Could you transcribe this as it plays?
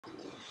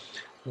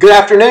Good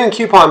afternoon,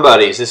 coupon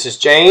buddies. This is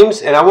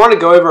James, and I want to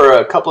go over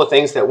a couple of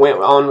things that went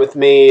on with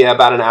me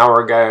about an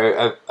hour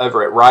ago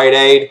over at Rite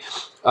Aid.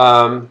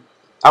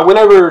 I went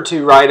over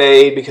to Rite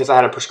Aid because I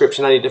had a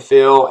prescription I need to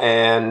fill,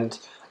 and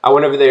I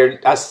went over there.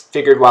 I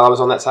figured while I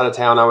was on that side of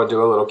town, I would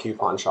do a little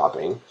coupon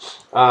shopping.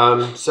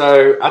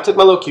 So I took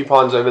my little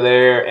coupons over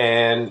there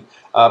and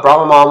brought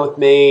my mom with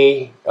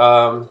me,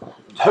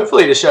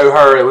 hopefully to show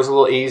her it was a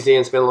little easy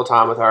and spend a little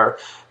time with her.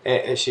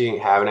 And she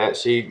ain't having it.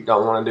 She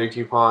don't want to do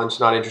coupons.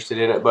 She's not interested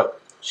in it,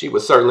 but she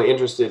was certainly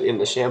interested in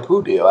the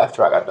shampoo deal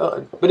after I got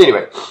done. But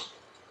anyway,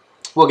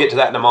 we'll get to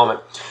that in a moment.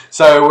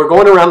 So we're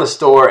going around the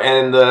store,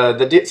 and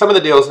some of the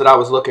deals that I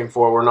was looking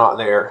for were not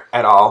there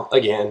at all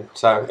again.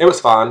 So it was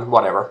fun,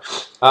 whatever.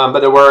 But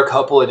there were a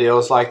couple of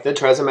deals like the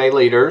Tresemme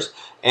liters,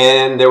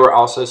 and there were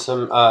also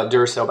some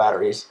Duracell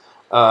batteries.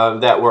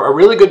 That were a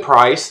really good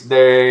price.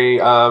 They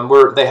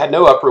had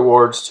no up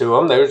rewards to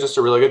them. They were just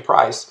a really good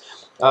price.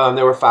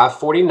 They were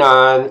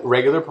 $5.49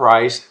 regular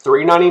price,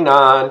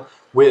 $3.99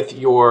 with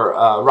your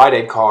Rite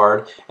Aid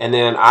card, and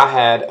then I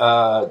had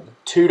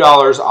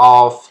 $2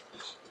 off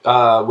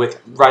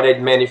with Rite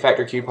Aid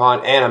manufacturer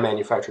coupon and a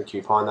manufacturer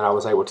coupon that I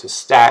was able to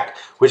stack,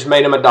 which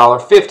made them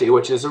 $1.50,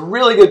 which is a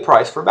really good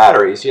price for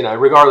batteries, you know,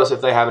 regardless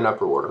if they have an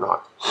up reward or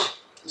not.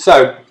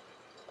 So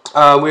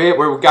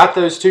we got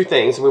those two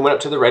things, and we went up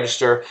to the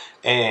register,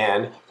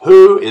 and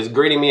who is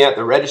greeting me at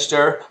the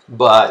register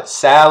but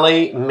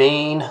Sally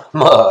Mean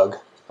Mug.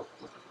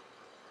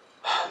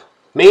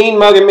 Mean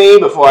mugging me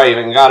before I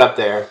even got up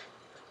there.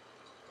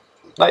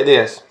 Like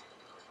this.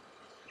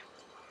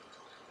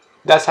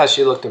 That's how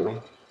she looked at me.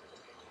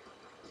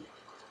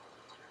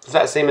 Does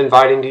that seem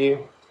inviting to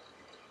you?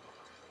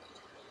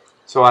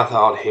 So I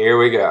thought, here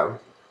we go.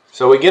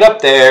 So we get up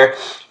there,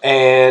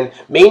 and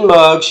Mean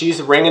Mug,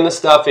 she's ringing the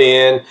stuff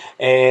in,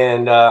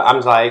 and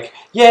I'm like,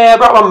 yeah, I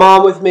brought my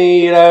mom with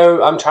me, you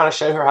know, I'm trying to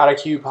show her how to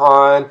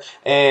coupon,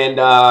 and,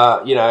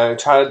 you know,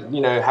 try to, you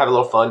know, have a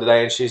little fun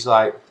today, and she's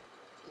like,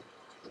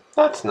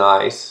 that's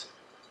nice.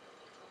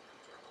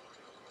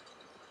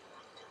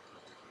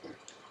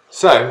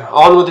 So,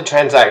 on with the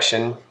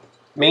transaction.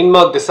 Mean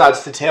Mug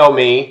decides to tell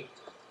me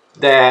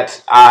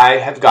that I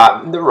have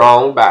gotten the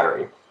wrong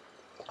battery.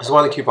 So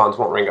one of the coupons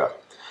won't ring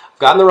up. I've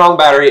gotten the wrong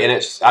battery, and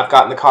I've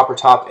gotten the copper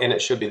top, and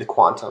it should be the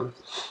Quantum.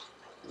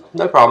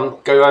 No problem.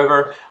 Go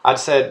over. I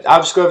said,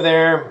 I'll just go over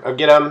there, I'll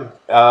get them,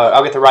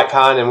 I'll get the right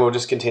kind, and we'll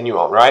just continue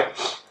on, right?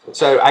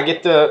 So I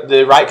get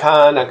the right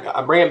kind,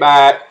 I bring it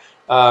back,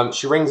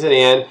 she rings it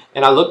in,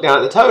 and I look down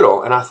at the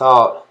total, and I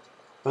thought,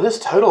 well, this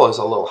total is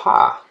a little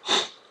high.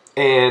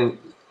 And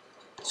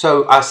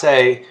so I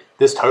say,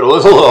 this total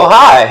is a little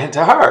high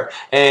to her.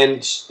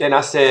 And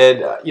I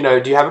said, you know,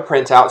 do you have a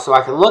printout so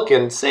I can look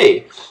and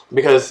see?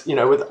 Because, you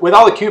know, with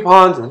all the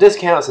coupons and the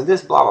discounts and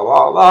this blah, blah,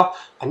 blah, blah,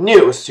 I knew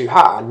it was too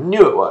high. I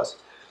knew it was.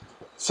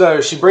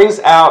 So she brings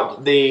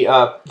out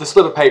the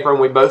slip of paper,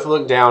 and we both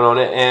look down on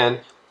it,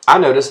 and I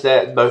noticed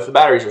that both the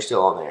batteries are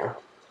still on there.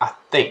 I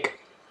think.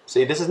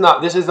 See, this is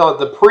on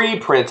the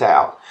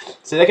pre-printout.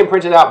 So they can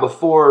print it out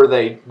before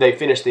they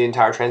finish the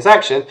entire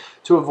transaction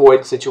to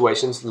avoid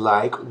situations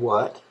like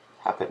what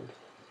happened.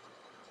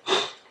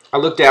 I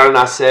look down and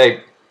I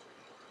say,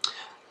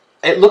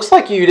 it looks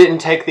like you didn't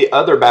take the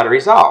other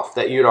batteries off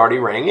that you'd already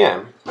rang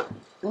in.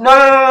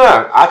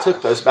 No. I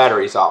took those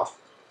batteries off.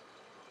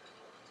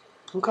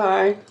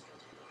 Okay.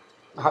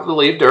 I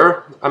believed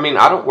her. I mean,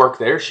 I don't work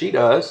there. She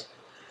does.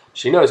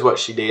 She knows what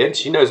she did.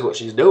 She knows what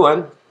she's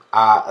doing,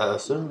 I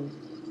assume.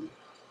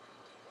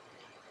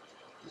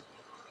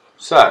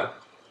 So,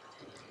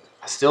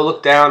 I still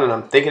look down and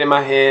I'm thinking in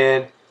my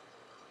head,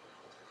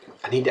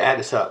 I need to add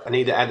this up. I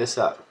need to add this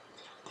up.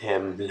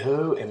 And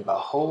lo and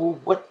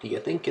behold, what do you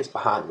think is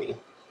behind me?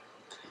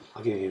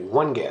 I'll give you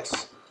one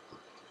guess.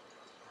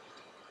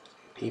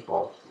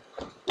 People.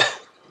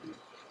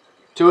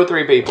 2 or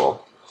 3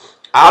 people.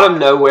 Out of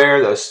nowhere,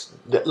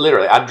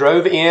 literally, I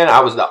drove in.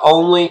 I was the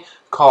only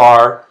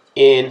car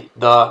in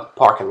the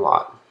parking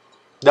lot.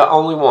 The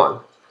only one.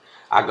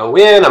 I go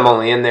in. I'm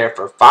only in there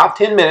for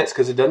 5-10 minutes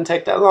because it doesn't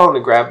take that long to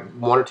grab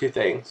 1 or 2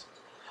 things.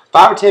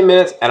 5 or 10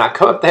 minutes, and I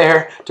come up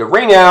there to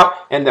ring out,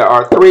 and there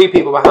are 3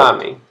 people behind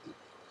me.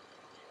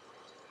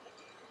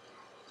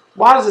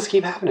 Why does this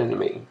keep happening to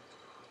me?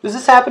 Does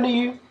this happen to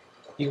you?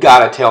 You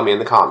gotta tell me in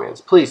the comments.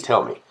 Please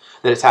tell me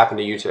that it's happened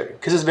to you too.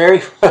 Because it's very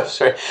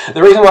frustrating.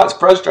 The reason why it's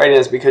frustrating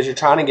is because you're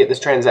trying to get this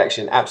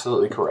transaction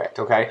absolutely correct,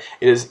 okay?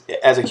 It is,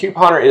 as a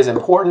couponer, it is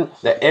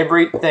important that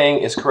everything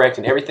is correct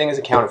and everything is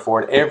accounted for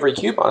and every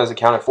coupon is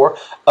accounted for.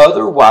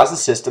 Otherwise, the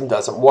system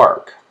doesn't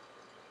work.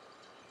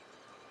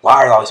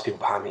 Why are all these people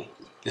behind me?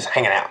 Just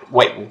hanging out,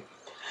 waiting.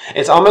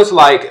 It's almost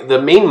like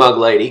the Mean Mug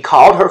lady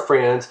called her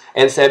friends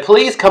and said,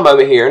 please come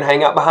over here and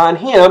hang out behind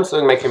him so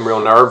we can make him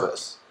real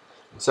nervous.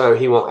 So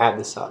he won't add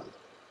this up.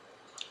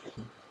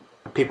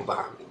 People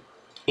behind me.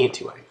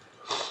 Anyway.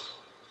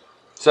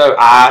 So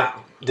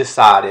I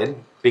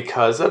decided,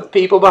 because of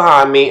people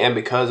behind me and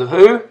because of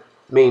who?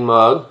 Mean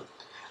Mug,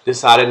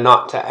 decided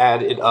not to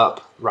add it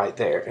up right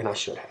there, and I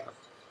should have.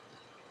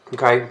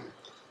 Okay?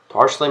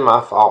 Partially my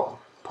fault,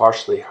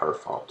 partially her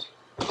fault.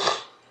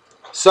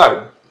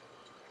 So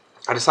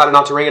I decided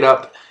not to ring it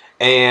up,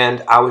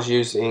 and I was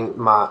using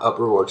my Up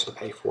Rewards to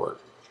pay for it.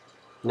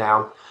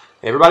 Now,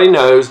 everybody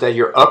knows that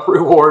your Up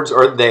Rewards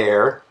are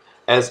there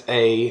as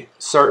a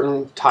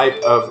certain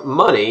type of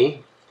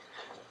money,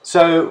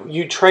 so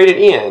you trade it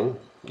in.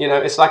 You know,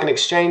 it's like an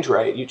exchange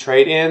rate. You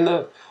trade in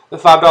the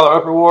 $5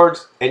 Up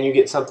Rewards, and you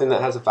get something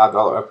that has a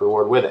 $5 Up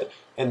Reward with it.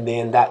 And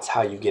then that's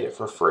how you get it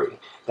for free.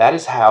 That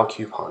is how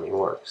couponing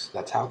works.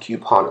 That's how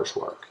couponers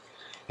work.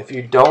 If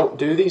you don't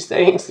do these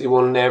things, it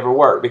will never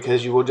work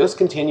because you will just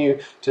continue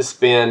to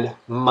spend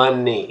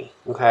money,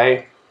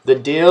 okay? The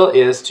deal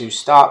is to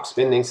stop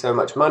spending so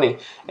much money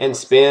and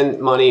spend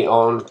money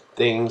on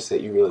things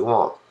that you really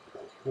want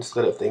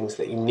instead of things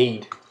that you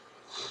need.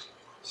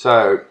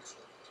 So,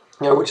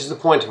 you know, which is the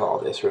point of all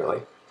this,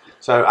 really.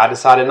 So I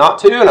decided not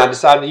to, and I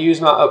decided to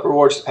use my Up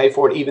Rewards to pay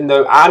for it, even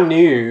though I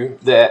knew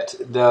that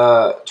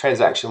the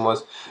transaction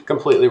was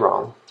completely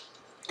wrong.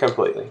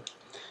 Completely.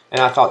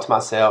 And I thought to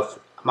myself,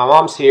 my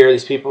mom's here,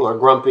 these people are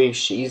grumpy,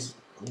 she's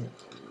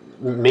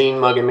mean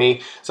mugging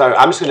me, so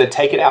I'm just going to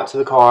take it out to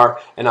the car,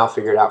 and I'll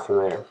figure it out from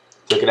there.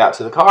 Took it out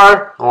to the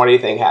car, and what do you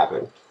think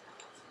happened?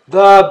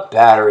 The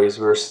batteries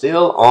were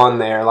still on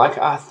there like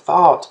I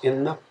thought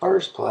in the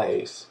first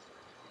place.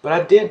 But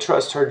I did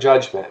trust her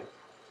judgment.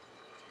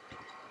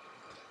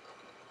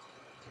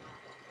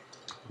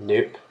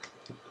 Nope.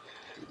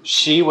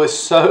 She was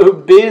so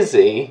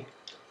busy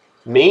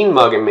mean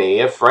mugging me,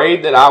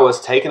 afraid that I was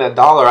taking $1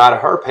 out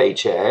of her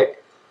paycheck,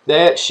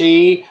 that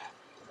she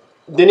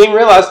didn't even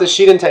realize that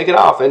she didn't take it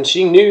off. And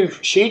she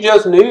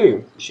just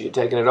knew she had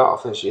taken it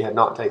off, and she had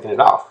not taken it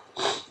off.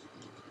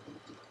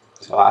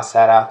 So I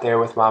sat out there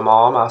with my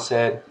mom. I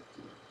said,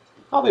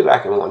 I'll be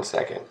back in 1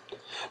 second.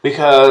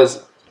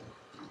 Because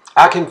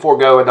I can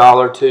forego $1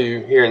 or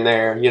 $2 here and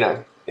there, you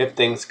know, if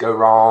things go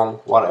wrong,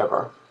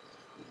 whatever.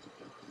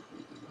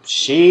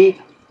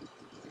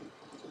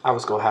 I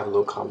was going to have a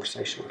little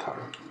conversation with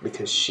her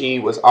because she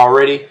was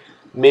already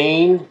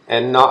mean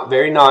and not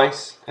very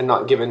nice and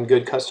not giving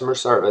good customer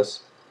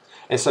service.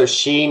 And so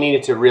she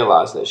needed to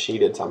realize that she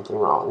did something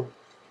wrong.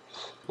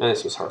 And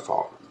this was her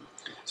fault.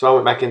 So I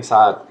went back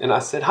inside and I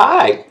said,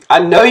 hi, I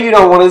know you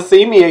don't want to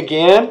see me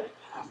again,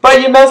 but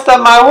you messed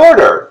up my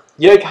order.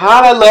 You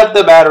kind of left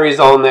the batteries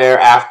on there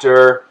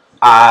after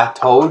I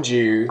told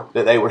you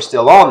that they were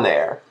still on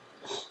there.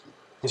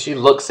 And she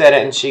looks at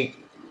it and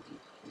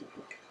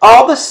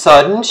all of a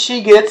sudden,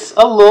 she gets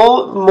a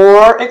little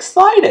more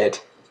excited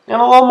and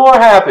a little more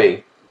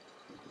happy.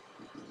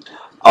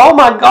 Oh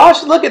my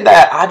gosh, look at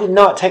that. I did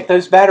not take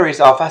those batteries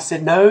off. I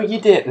said, no,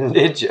 you didn't,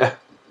 did you?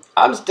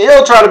 I'm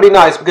still trying to be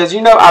nice because,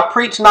 you know, I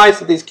preach nice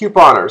to these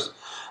couponers.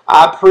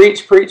 I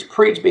preach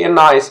being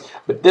nice.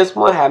 But this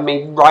one had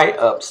me right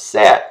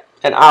upset.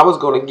 And I was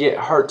going to get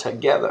her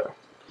together.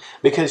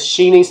 Because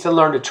she needs to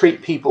learn to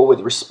treat people with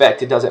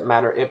respect. It doesn't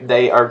matter if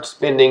they are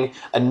spending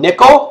a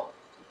nickel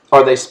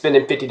or they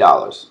spending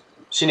 $50.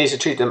 She needs to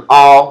treat them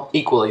all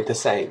equally the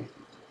same.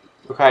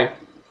 Okay?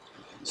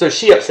 So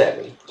she upset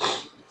me.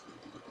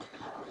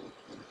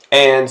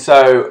 And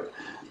so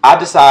I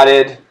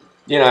decided,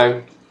 you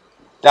know,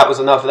 that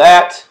was enough of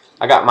that.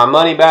 I got my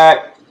money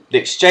back. The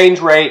exchange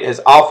rate is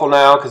awful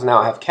now because now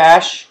I have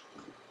cash.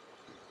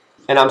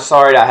 And I'm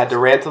sorry that I had to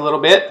rant a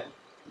little bit.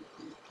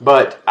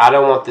 But I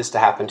don't want this to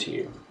happen to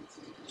you.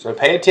 So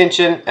pay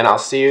attention, and I'll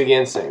see you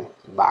again soon.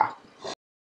 Bye.